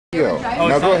Video.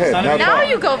 Now go ahead. Now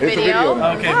you go video.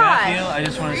 Okay, Matthew, I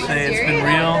just want to say it's been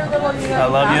real. I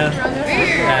love you.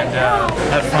 And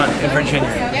have fun in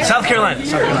Virginia. South Carolina. I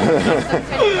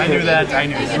knew that. I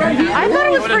thought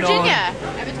it was Virginia.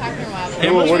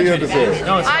 What do you have to say?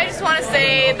 I just want to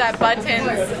say that Buttons,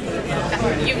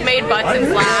 you've made Buttons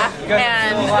laugh,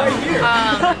 and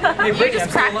you just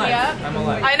crack me up.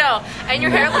 I know, and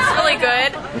your hair looks really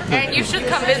good, and you should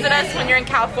come visit us when you're in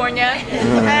California.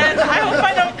 And I hope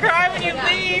I don't cry when you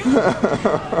leave.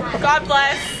 God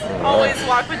bless. Always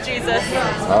walk with Jesus.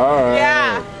 All right.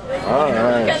 Yeah. All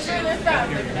right.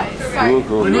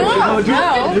 Cool. No.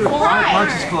 Why?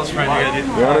 Mark's his close friend.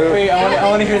 Wait, I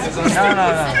want to hear this. No.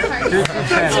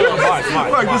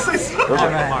 Mark, just say something.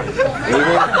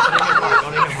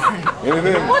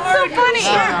 Anything? What's so funny?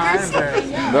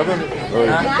 Nothing?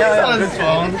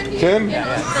 Ken? I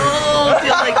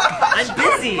feel like I'm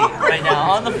busy right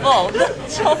now on the phone.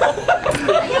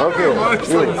 Okay. I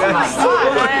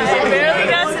barely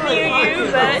got to know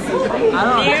you, but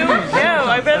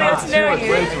I barely got to know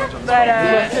you. But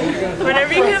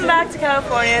whenever you come back to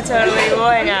California, totally, we'll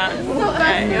hang out.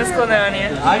 Alright, it was cool knowing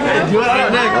you. I gotta do it. My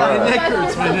neck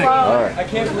hurts. My neck. Alright. I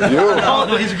can't believe You? No,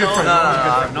 he's a good friend.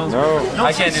 No.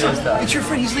 I can't do this stuff. It's your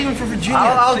friend. He's leaving for Virginia.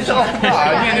 I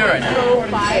can't do it right now.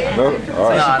 No?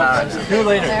 Alright. Do it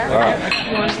later. Alright.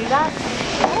 You want to do that?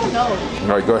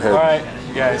 Alright, go ahead. Alright,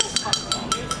 you guys.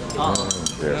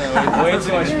 Way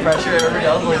too much pressure.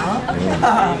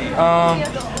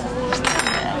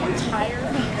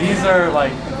 These are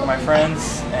like my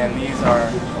friends, and these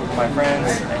are my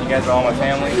friends, and you guys are all my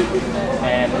family.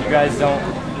 And you guys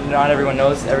not everyone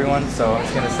knows everyone, so I'm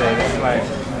just gonna say this is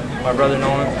my brother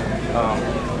Nolan.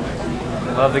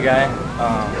 I love the guy.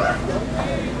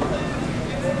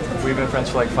 We've been friends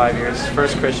for like 5 years.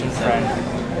 First Christian friend.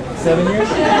 7 years?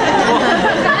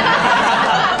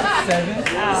 7?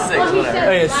 6, whatever.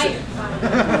 Oh, yeah,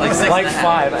 Like 6 like and a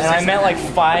half. 5, and I meant like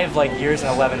 5 years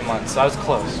and 11 months, so I was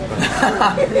close. But...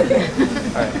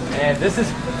 Alright, and this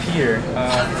is Peter.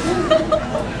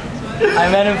 I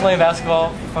met him playing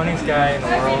basketball. Funniest guy in the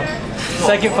world.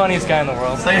 Second funniest guy in the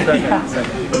world. Second.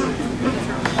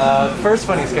 First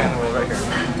funniest guy in the world right here.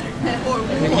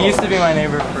 He used to be my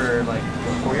neighbor for like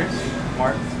 4 years.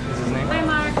 Mark is his name. Hi,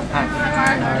 Mark. Hi.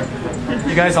 Hi, Mark.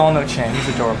 You guys all know Chan. He's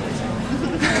adorable.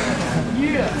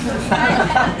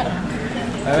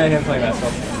 I met him playing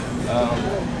basketball.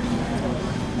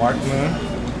 Mark Moon,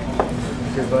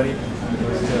 good buddy,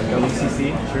 goes to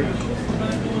WCC church.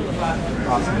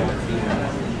 Awesome guy.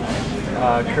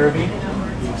 Kirby.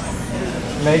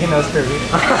 Megan knows Kirby.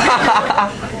 I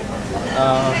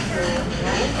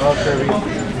love Kirby.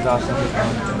 He's awesome.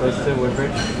 Goes to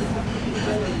Woodbridge.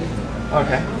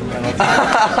 Okay. And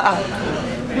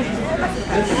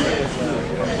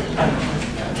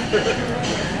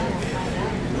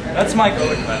that's Michael.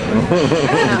 You're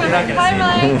not gonna Hi, see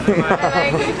Mike. him.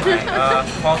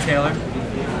 Paul Taylor.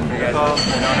 You guys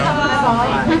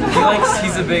don't know.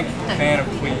 He's a big fan of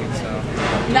Queen, so.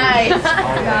 Nice.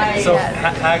 So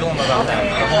haggle him about that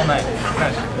the whole night.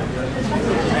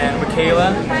 And Michaela.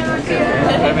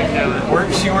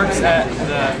 She works at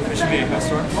the Mission Vehicle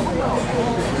store.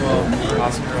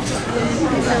 Awesome girl.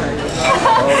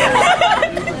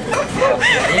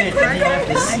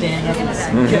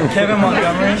 Kevin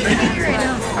Montgomery.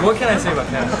 What can I say about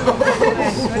Kevin?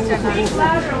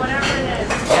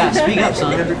 Yeah, speak up,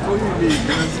 son.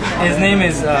 His name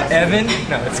is Evan.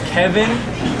 No, it's Kevin.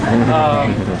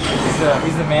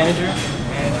 He's the manager.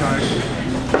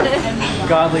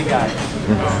 Godly guy.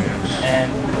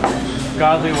 And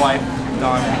godly wife,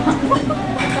 Donna.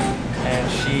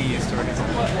 And she used to work at some.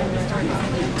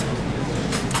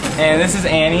 And this is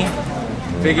Annie.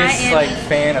 Biggest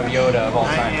fan of Yoda of all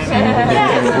time.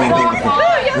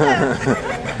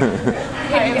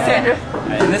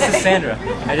 And this is Sandra.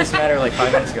 I just met her like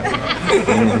 5 minutes ago.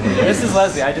 This is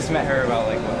Leslie. I just met her about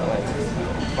like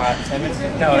 10 minutes ago.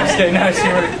 No, I'm just kidding. No,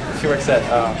 she works at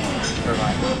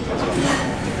Irvine.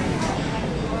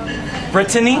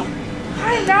 Brittany.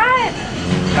 Hi, Dad.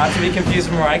 Not to be confused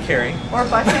with Mariah Carey. Or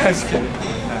Buttons. I was kidding.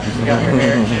 She got her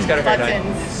hair. She's got her hair done.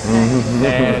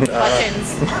 And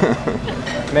Buttons.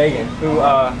 Megan, who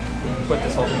put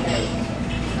this whole thing together.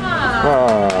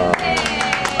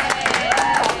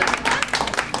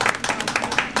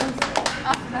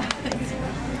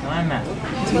 I'm Matt.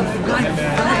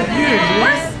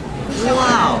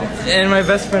 Wow. And my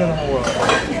best friend in the whole world.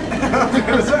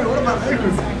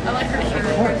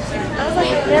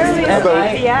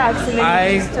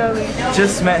 I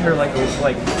just met her like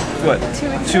what,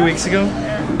 2 weeks ago.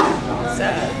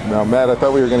 Now, Matt, I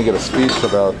thought we were going to get a speech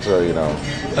about, you know,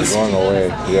 going away.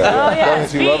 Yeah. Oh, yeah,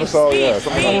 As you love us all, yeah.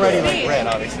 speech, Something like that. Like red,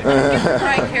 obviously.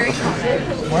 Mariah Carey comment.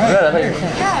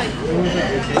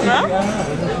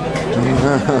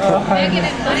 Megan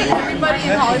and everybody in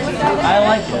Hollywood. I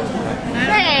like it.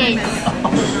 Thanks.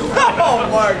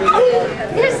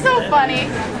 You're so funny.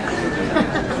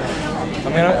 I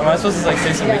mean, am I supposed to like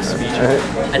say some big speech?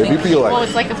 If you feel Well, like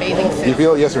it's like a bathing it. You suit.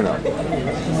 feel yes or no?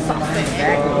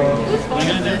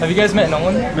 Have you guys met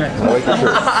Nolan? I like the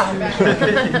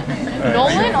shirt.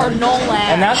 Nolan or Nolan?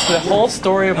 And that's the whole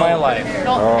story of my life.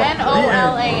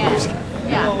 N-O-L-A-N.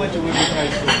 Yeah.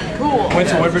 Cool. Went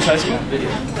to Woodbridge High School.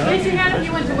 Raise your hand if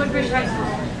you went to Woodbridge High School.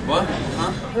 What?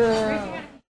 Huh?